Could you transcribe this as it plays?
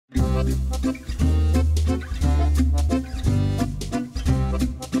Hi,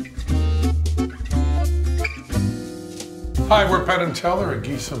 we're Penn Teller at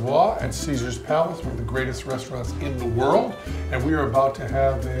Guy Savoy at Caesar's Palace, one of the greatest restaurants in the world. And we are about to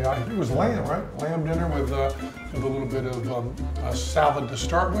have I think it was lamb, right? Lamb dinner with a little bit of a salad to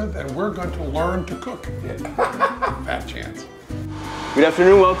start with. And we're going to learn to cook it. Fat chance. Good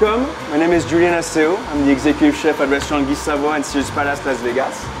afternoon, welcome. My name is Julian Asteo. I'm the executive chef at Restaurant Guy Savoy at Caesar's Palace, Las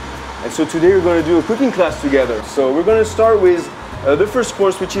Vegas. And so today we're going to do a cooking class together. So we're going to start with the first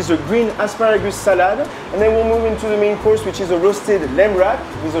course, which is a green asparagus salad, and then we'll move into the main course, which is a roasted lamb rack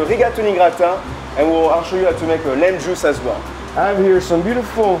with a rigatoni gratin, and I'll show you how to make a lamb juice as well. I have here some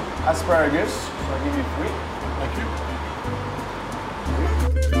beautiful asparagus, so I'll give you 3. Thank you.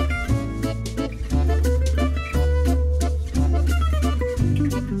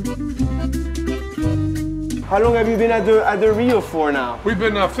 How long have you been at the Rio for now? We've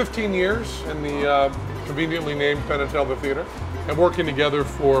been 15 years in the conveniently named Penn Teller Theater, and working together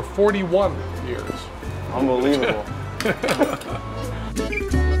for 41 years. Unbelievable.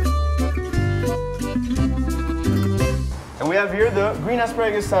 And we have here the green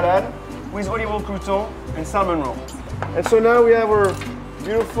asparagus salad with olive oil crouton and salmon roe. And so now we have our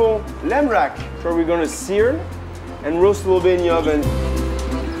beautiful lamb rack, where we're going to sear and roast a little bit in the oven.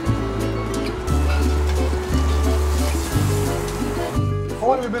 How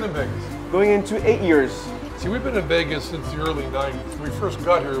long have you been in Vegas? Going into 8 years. See, we've been in Vegas since the early 90s. When we first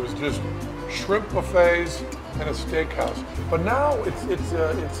got here, it was just shrimp buffets and a steakhouse. But now it's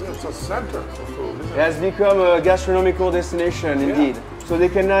a center for food, isn't it? It has become a gastronomical destination, indeed. Yeah. So they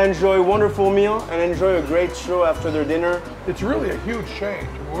can now enjoy a wonderful meal and enjoy a great show after their dinner. It's really a huge change.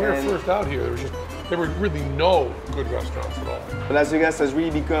 When we were first out here, there were really no good restaurants at all. But Las Vegas has really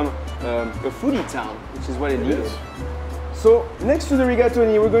become a foodie town, which is what it needs. So next to the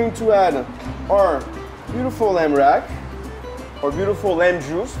rigatoni, we're going to add our beautiful lamb rack, or beautiful lamb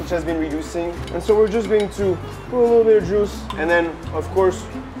juice, which has been reducing. And so we're just going to put a little bit of juice, and then, of course,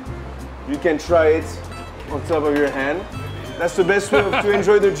 you can try it on top of your hand. That's the best way to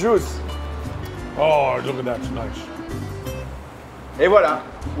enjoy the juice. Oh, look at that, it's nice. Et voilà,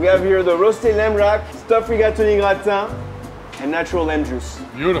 we have here the roasted lamb rack, stuffed rigatoni gratin, and natural lamb juice.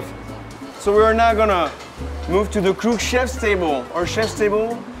 Beautiful. So we are now gonna move to the Crook Chef's table. Our chef's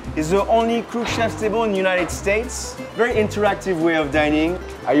table is the only Crook Chef's table in the United States. Very interactive way of dining.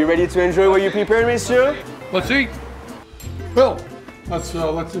 Are you ready to enjoy what you prepared, monsieur? Let's eat. Bill, let's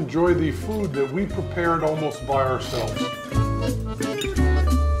enjoy the food that we prepared almost by ourselves.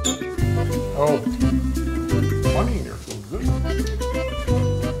 Oh, honey in your food, good.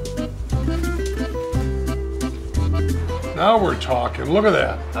 Now we're talking, look at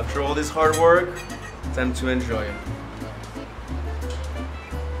that. After all this hard work, time to enjoy it.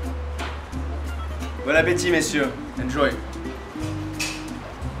 Bon appétit, messieurs. Enjoy.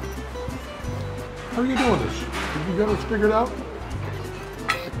 How are you doing this? Did you get us figured out?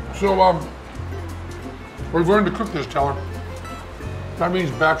 So, we've learned to cook this, Teller. That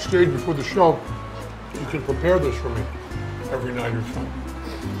means backstage before the show, you can prepare this for me every night or so.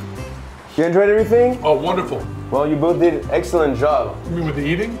 You enjoyed everything? Oh, wonderful. Well, you both did an excellent job. You mean with the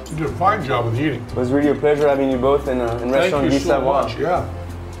eating? You did a fine job with the eating. It was really a pleasure having you both in Restaurant Guy Savoy. Thank you so much, yeah.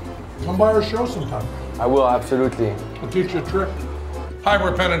 Come by our show sometime. I will, absolutely. I'll teach you a trick. Hi,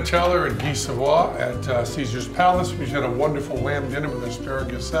 we're Penn Teller at Guy Savoy at Caesar's Palace. We just had a wonderful lamb dinner with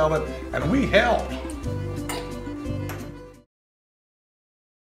asparagus salad, and we helped